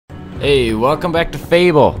Hey, welcome back to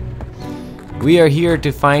Fable. We are here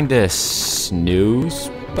to find the snow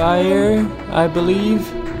spire, I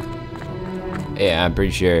believe. Yeah, I'm pretty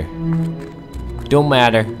sure. Don't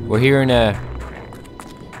matter. We're here in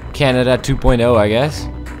Canada 2.0, I guess.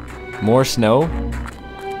 More snow.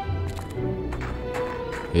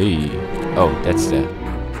 Hey. Oh, that's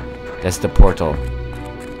the portal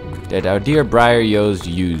that our dear Briar Rose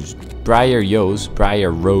used. Briar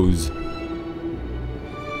Rose.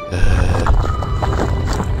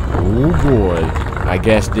 Oh boy. I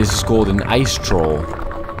guess this is called an ice troll.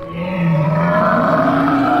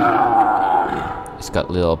 It's got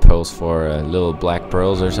little pearls for little black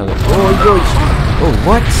pearls or something. Oh, oh,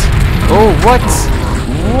 what? Oh, what?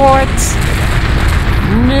 What?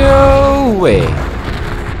 No way.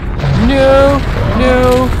 No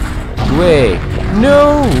way.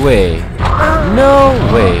 No way. No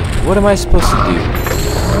way. What am I supposed to do?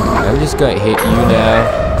 I'm just gonna hit you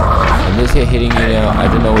now. I'm just hitting you now. I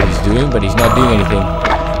don't know what he's doing, but he's not doing anything.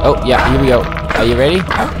 Oh, yeah, here we go. Are you ready?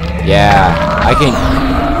 Yeah, I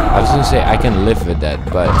was gonna say I can live with that,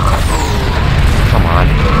 but come on.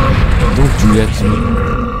 Don't do that to me.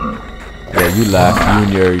 Yeah, you laugh, you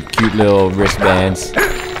and your cute little wristbands.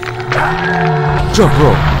 Jump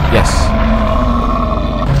rope. Yes.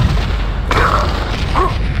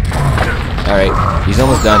 Alright, he's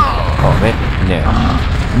almost done. Oh man,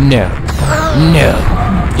 no.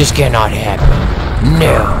 This cannot happen.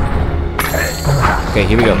 No. Okay,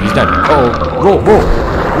 here we go. He's done. Oh, roll.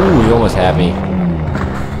 Ooh, he almost had me.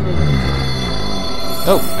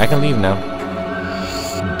 Oh, I can leave now.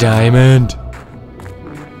 Diamond.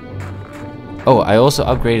 Oh, I also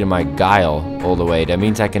upgraded my guile all the way. That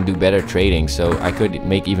means I can do better trading, so I could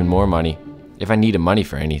make even more money if I needed money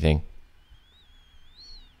for anything.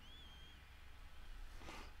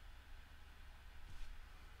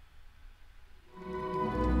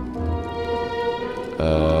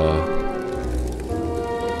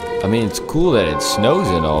 I mean, it's cool that it snows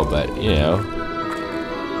and all, but, you know,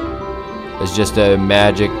 it's just a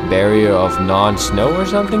magic barrier of non-snow or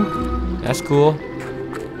something? That's cool.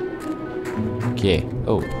 Okay.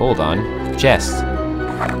 Oh, hold on. Chest.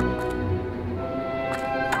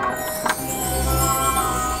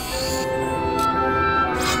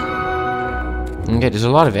 Okay, there's a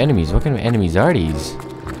lot of enemies. What kind of enemies are these?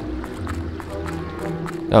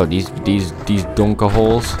 Oh, these donka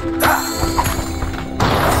holes.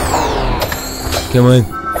 Come on.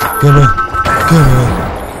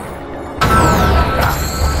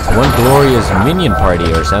 It's one glorious minion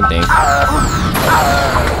party or something.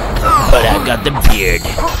 But I got the beard.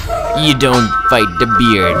 You don't fight the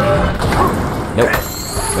beard. Nope.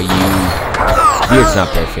 But beard's not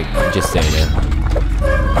perfect. Just saying it.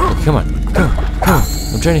 Come on.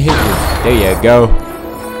 I'm trying to hit you. There you go.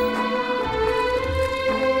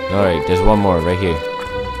 Alright, there's one more right here.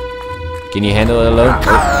 Can you handle it alone?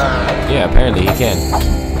 Oh. Yeah, apparently he can.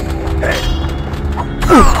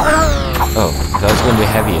 Oh, that was going to be a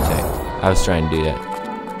heavy attack. I was trying to do that.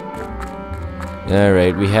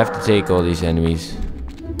 Alright, we have to take all these enemies.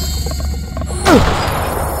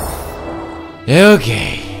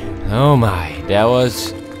 Okay. Oh my, that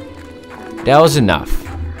was enough.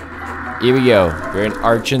 Here we go. We're in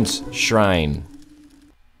Archon's Shrine.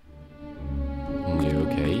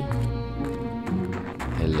 Okay.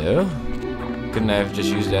 Hello? Couldn't I have just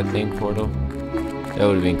used that thing, portal? That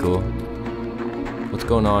would have been cool. What's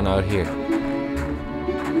going on out here?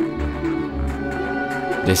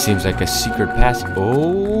 This seems like a secret pass.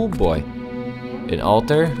 Oh boy. An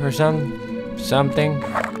altar or something?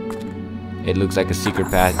 It looks like a secret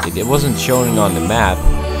path. It wasn't showing on the map.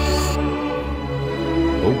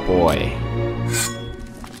 Oh boy.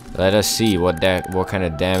 Let us see what kind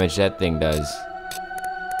of damage that thing does.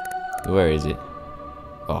 Where is it?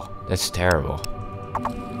 Oh, that's terrible.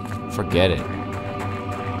 Forget it.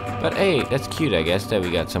 But hey, that's cute, I guess, that we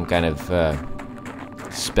got some kind of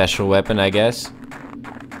special weapon, I guess.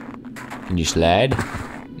 Can you slide?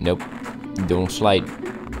 Nope. Don't slide.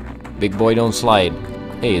 Big boy, don't slide.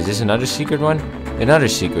 Hey, is this another secret one? Another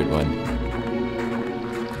secret one.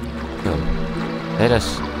 Oh.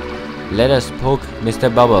 Let us poke Mr.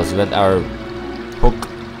 Bubbles with our hook.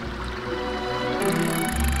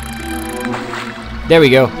 There we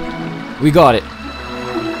go. We got it.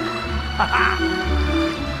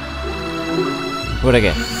 What'd I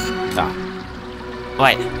get? Ah.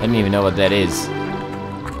 What? I didn't even know what that is.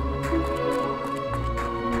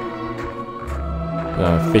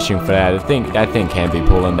 Fishing for that. That thing can't be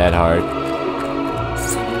pulling that hard.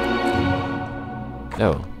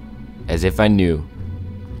 Oh. As if I knew.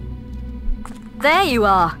 There you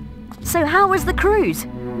are. So how was the cruise?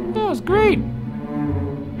 Oh, it was great.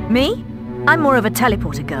 Me? I'm more of a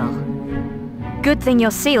teleporter girl. Good thing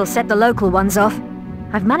your seal set the local ones off.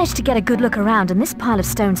 I've managed to get a good look around, and this pile of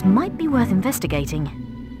stones might be worth investigating.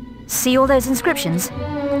 See all those inscriptions?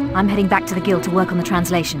 I'm heading back to the guild to work on the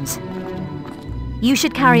translations. You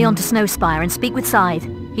should carry on to Snowspire and speak with Scythe.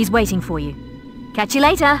 He's waiting for you. Catch you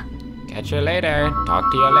later! Catch you later.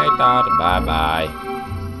 Talk to you later. Bye-bye.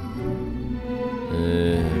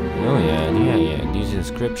 Oh yeah. These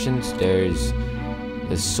inscriptions, there's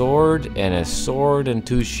a sword and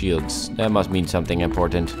 2 shields. That must mean something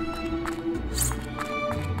important.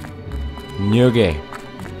 Okay,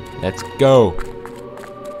 let's go.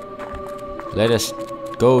 Let us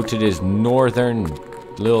go to this northern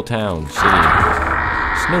little town, city.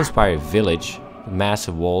 Snowspire village.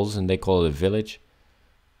 Massive walls, and they call it a village.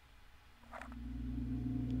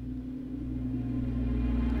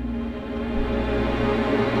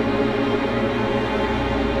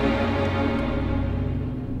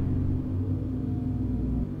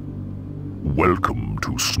 Welcome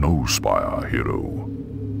to Snowspire, hero.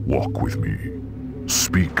 Walk with me.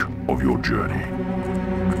 Speak of your journey.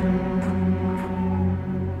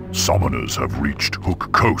 Summoners have reached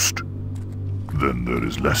Hook Coast. Then there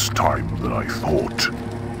is less time than I thought,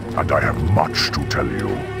 and I have much to tell you.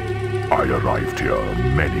 I arrived here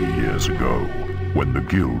many years ago, when the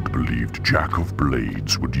guild believed Jack of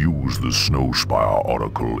Blades would use the Snowspire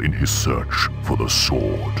Oracle in his search for the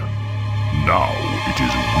sword. Now it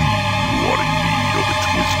is we who are in need of its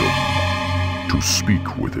wisdom. To speak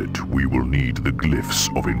with it, we will need the glyphs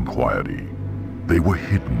of inquiry. They were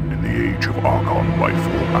hidden in the Age of Archon by 4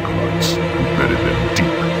 acolytes, who buried them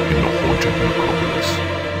deep in the haunted necropolis.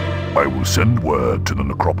 I will send word to the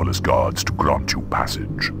necropolis guards to grant you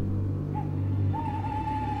passage.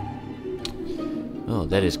 Oh,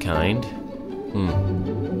 that is kind.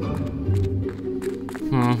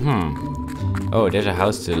 Oh, there's a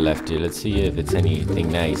house to the left here. Let's see if it's anything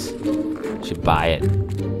nice. Should buy it.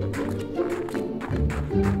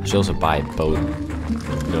 I should also buy a boat.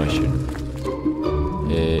 No, I shouldn't.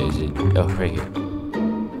 Is it? Oh, right here.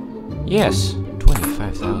 Yes,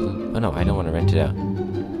 25,000. Oh no, I don't want to rent it out.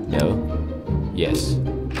 No. Yes,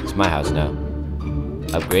 it's my house now.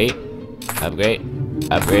 Upgrade. Upgrade.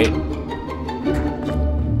 Upgrade.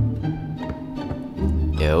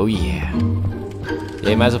 Oh yeah. Yeah,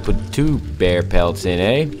 you might as well put 2 bear pelts in,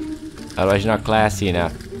 eh? Otherwise you're not classy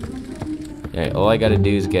enough. Alright, all I gotta do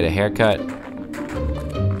is get a haircut.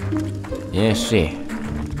 Yeah, see.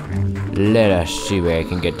 Let us see where I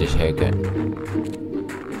can get this haircut.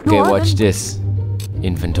 Okay, watch this.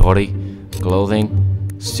 Inventory, clothing,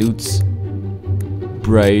 suits,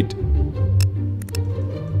 braid.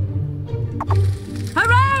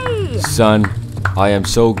 Hooray! Son, I am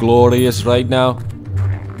so glorious right now.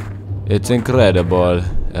 It's incredible.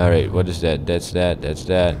 Alright, what is that? That's that.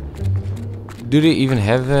 Do they even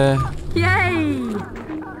have a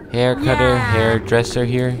hair cutter, hairdresser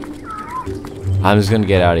here? I'm just gonna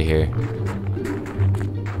get out of here.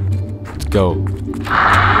 Let's go.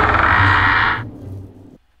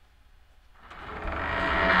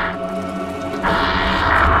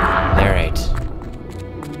 Alright.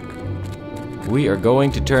 We are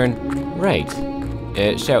going to turn right.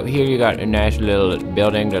 So here you got a nice little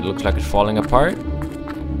building that looks like it's falling apart.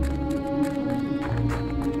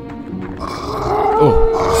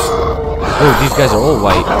 Oh, these guys are all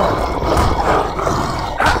white.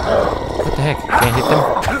 What the heck? Can't hit them?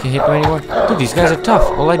 Can't hit them anymore? Dude, these guys are tough.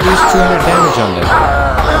 All I do is 200 damage on them.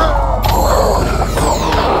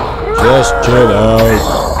 Just chill out.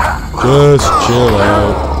 Just chill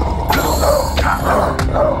out.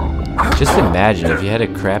 Just imagine if you had a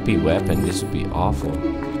crappy weapon, this would be awful.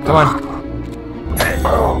 Come on.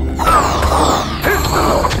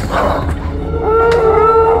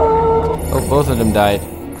 Oh, both of them died.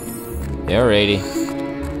 Alrighty.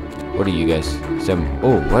 What are you guys?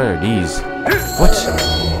 Oh, what are these? What?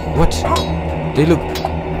 What? They look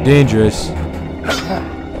dangerous.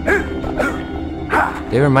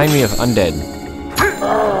 They remind me of undead.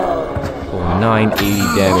 Oh,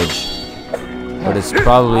 980 damage. But it's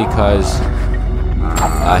probably because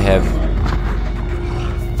I have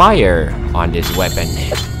fire on this weapon.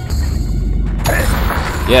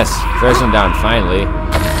 Yes, first one down, finally.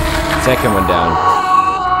 Second one down.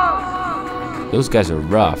 Those guys are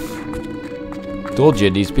rough. Told you,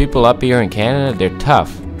 these people up here in Canada, they're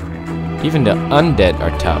tough. Even the undead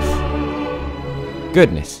are tough.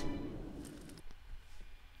 Goodness.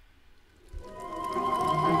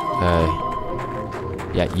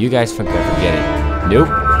 Yeah, you guys forget it. Nope.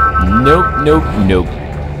 Nope, nope, nope.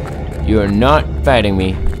 You are not fighting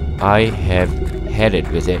me. I have had it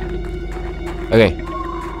with it. Okay.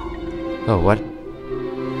 Oh, what?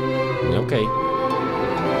 Okay.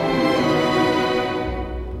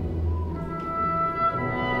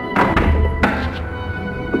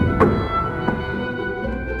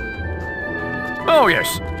 Oh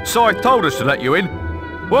yes, Scythe told us to let you in.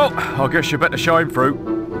 Well, I guess you better show him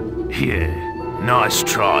through. Yeah, nice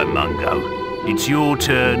try, Mungo. It's your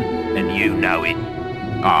turn, and you know it.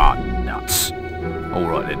 Ah, nuts. All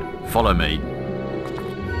right then, follow me.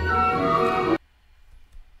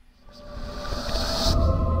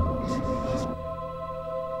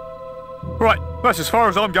 Right, that's as far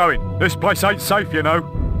as I'm going. This place ain't safe, you know.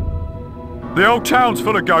 The old town's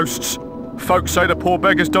full of ghosts. Folks say the poor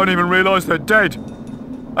beggars don't even realise they're dead.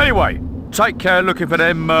 Anyway, take care looking for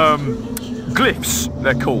them, glyphs,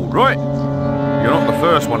 they're called, right? You're not the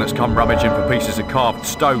first one that's come rummaging for pieces of carved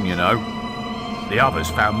stone, you know. The others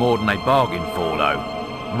found more than they bargained for, though.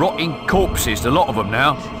 Rotting corpses, a lot of them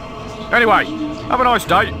now. Anyway, have a nice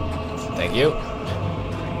day. Thank you.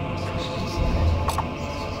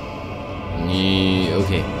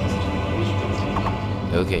 Okay.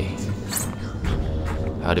 Okay.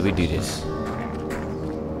 How do we do this?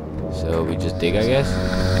 So we just dig, I guess?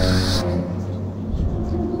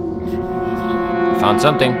 Found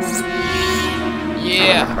something.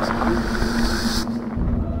 Yeah!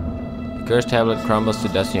 The cursed tablet crumbles to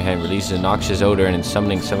dust in your hand, releases a noxious odor and is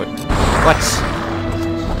summoning someone. What?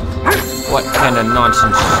 What kind of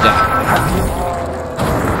nonsense is that?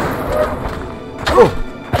 Oh!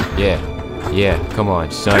 Yeah. Yeah, come on,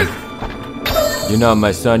 son. You're not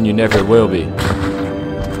my son, you never will be.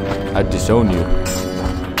 I'd disown you.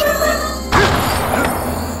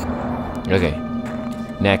 Okay.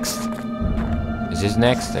 Next. Is this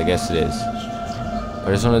next? I guess it is. But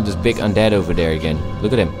there's one of this big undead over there again.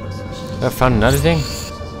 Look at him. I found another thing.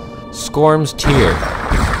 Scorm's Tear.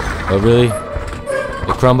 Oh, really?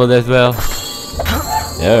 It crumbled as well?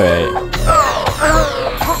 Alright.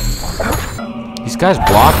 These guys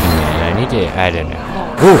blocking me. I need to... I don't know.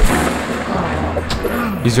 Ooh!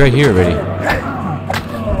 He's right here already.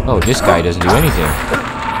 Oh, this guy doesn't do anything.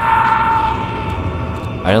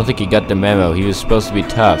 I don't think he got the memo. He was supposed to be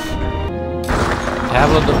tough.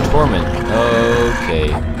 Tablet of Torment.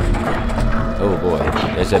 Okay. Oh boy.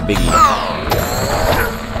 There's a biggie.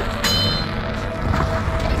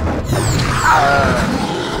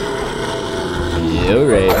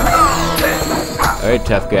 Alright. Alright,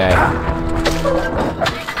 tough guy.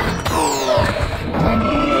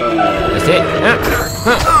 That's it?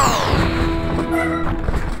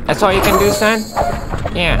 That's all you can do, son?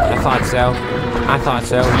 Yeah, I thought so. I thought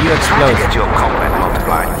so. You explode. Get your combat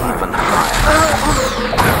multiplier even higher.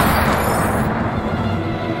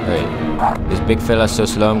 Alright. This big fella's so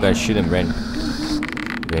slow, I'm gonna shoot him right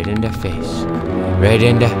in the face. Right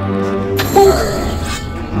in the...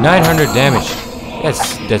 900 damage.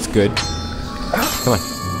 That's good. Come on.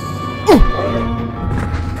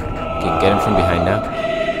 Okay, get him from behind now.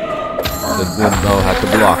 So it won't know how to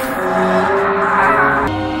block.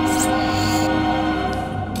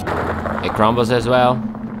 It crumbles as well.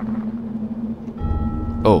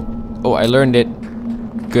 Oh. Oh, I learned it.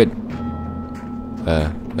 Good.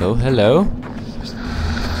 Oh, hello.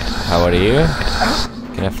 How are you?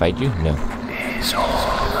 Can I fight you? No.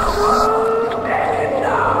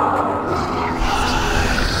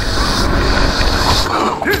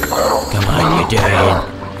 Come on, you're done.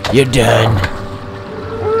 You're done.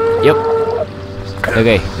 Yep.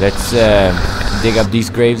 Okay, let's dig up these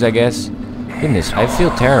graves, I guess. Goodness, I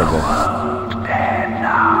feel terrible.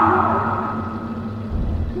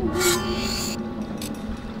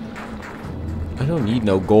 I don't need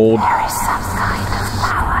no gold. There is some kind of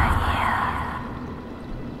power here.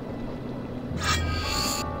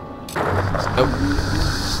 Oh.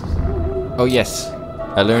 Oh yes.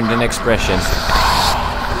 I learned an expression.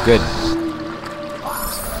 Good.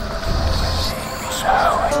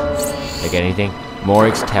 I get anything?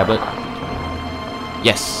 Morix tablet.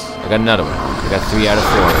 Yes. I got another one. I got 3 out of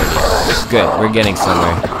 4 already. Good. We're getting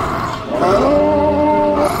somewhere.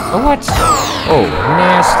 Oh, what? Oh,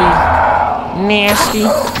 nasty. Nasty.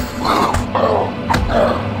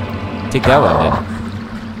 Take that one then.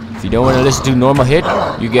 If you don't want to listen to normal hit,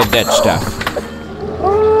 you get that stuff.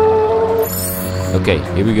 Okay,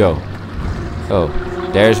 here we go. Oh,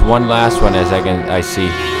 there's one last one as I see.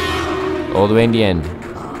 All the way in the end.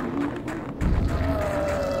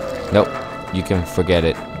 Nope, you can forget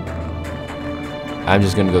it. I'm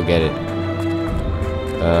just gonna go get it.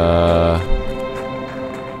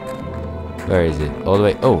 Where is it? All the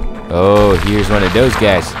way. Oh. Oh, here's one of those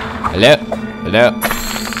guys. Hello? Hello?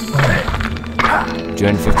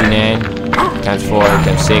 259 times 4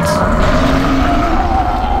 times 6.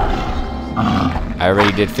 I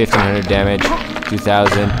already did 1500 damage.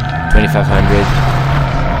 2000.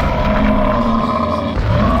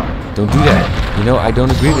 2,500. Don't do that. You know, I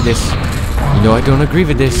don't agree with this. You know, I don't agree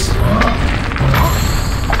with this.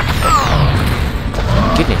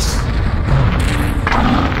 Goodness.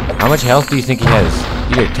 How much health do you think he has?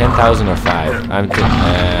 Either 10,000 or 5. I'm thinking,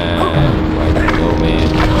 I don't know, man.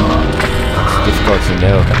 It's difficult to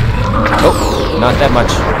know. Oh, not that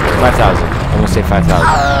much. 5,000. I'm gonna say 5,000.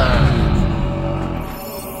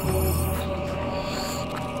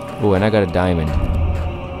 Oh, and I got a diamond.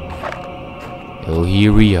 Oh,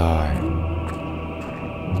 here we are.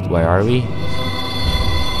 Where are we?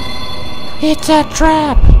 It's a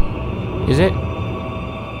trap! Is it?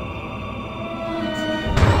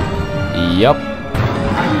 Yup.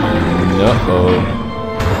 Uh-oh.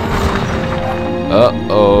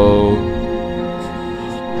 Uh-oh.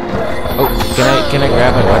 Oh, can I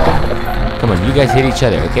grab my weapon? Come on, you guys hit each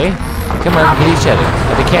other, okay? Come on, hit each other.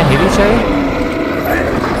 Oh, they can't hit each other?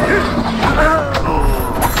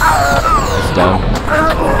 That's dumb.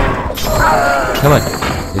 Come on.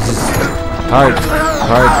 This is hard.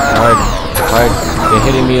 Hard. They're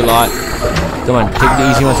hitting me a lot. Come on, take the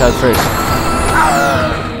easy ones out first.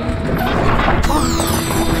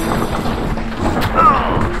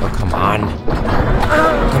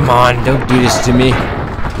 Come on, don't do this to me.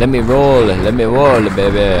 Let me roll,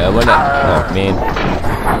 baby. I wanna. Oh man.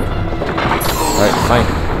 Alright,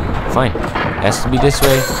 fine. Has to be this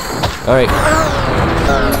way. Alright.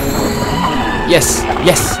 Yes.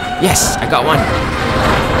 I got one.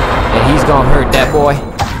 And he's gonna hurt that boy.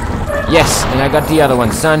 Yes, and I got the other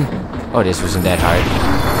one, son. Oh, this wasn't that hard.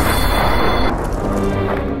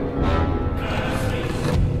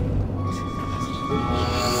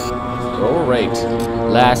 Alright.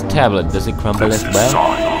 Last tablet. Does it crumble as well?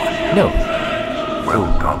 No. Well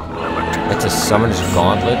done. That's a summoner's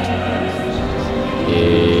gauntlet.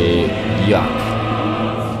 Yuck.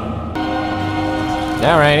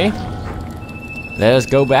 Alrighty. Let us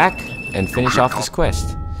go back and finish off this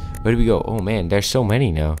quest. Where do we go? Oh man, there's so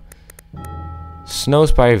many now.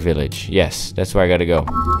 Snowspire Village. Yes, that's where I gotta go.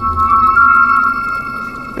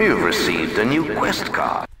 You've received a new quest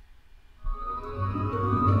card.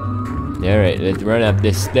 Alright, let's run up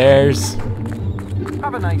the stairs.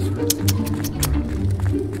 Have a nice one.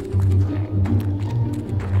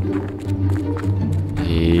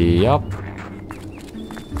 Yup.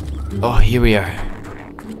 Oh, here we are.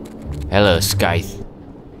 Hello, Scythe.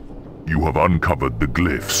 You have uncovered the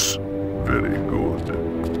glyphs. Very good.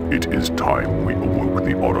 It is time we awoke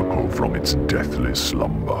the Oracle from its deathless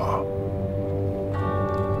slumber.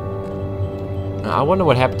 I wonder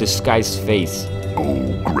what happened to Sky's face.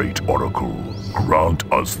 O great Oracle, grant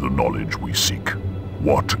us the knowledge we seek.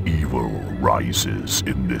 What evil rises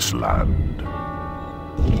in this land?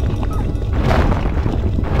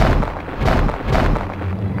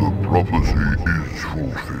 The prophecy is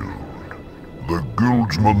fulfilled. The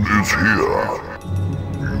guildsman is here.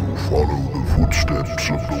 You follow the footsteps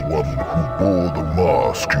of the one who bore the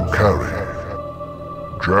mask you carry.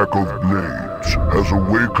 Jack of Blades has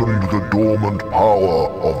awakened the dormant power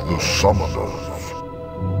of the summoners.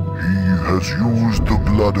 He has used the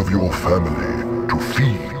blood of your family to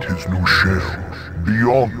feed his new shell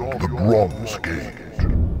beyond the Bronze Gate.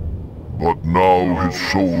 But now his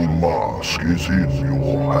soul mask is in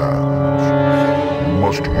your hands. You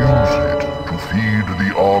must use it to feed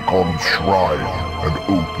the Archon's shrine and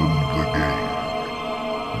open the gate.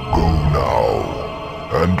 Go now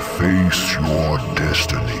and face your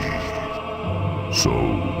destiny. So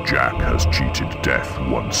Jack has cheated death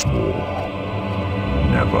once more.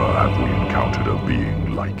 Never have we encountered a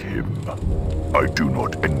being like him. I do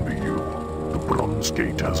not envy you. The Bronze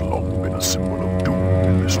Gate has long been a symbol of doom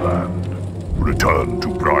in this land. Return to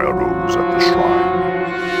Briar Rose at the shrine.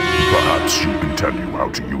 Perhaps she can tell you how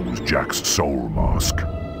to use Jack's soul mask.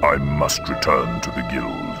 I must return to the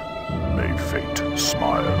guild. May fate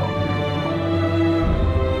smile on you.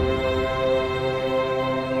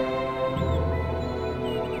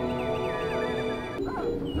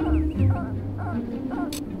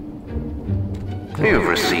 You've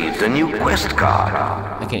received a new quest card.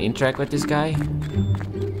 I can interact with this guy?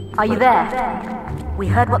 Are you there? We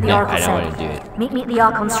heard what the No, Oracle I don't said. want to do it. Meet me at the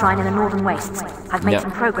Archon's shrine in the Northern Wastes. I've made No.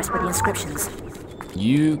 some progress with the inscriptions.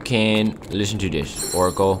 You can listen to this,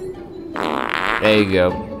 Oracle. There you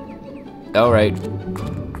go. Alright.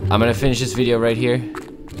 I'm gonna finish this video right here.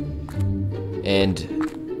 And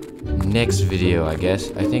next video, I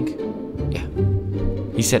guess, I think. Yeah.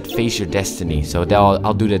 He said face your destiny, so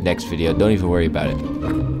I'll do that next video. Don't even worry about it.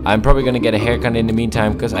 I'm probably gonna get a haircut in the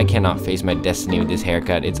meantime, because I cannot face my destiny with this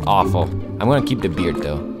haircut. It's awful. I'm gonna keep the beard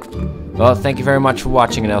though. Well, thank you very much for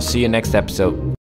watching, and I'll see you next episode.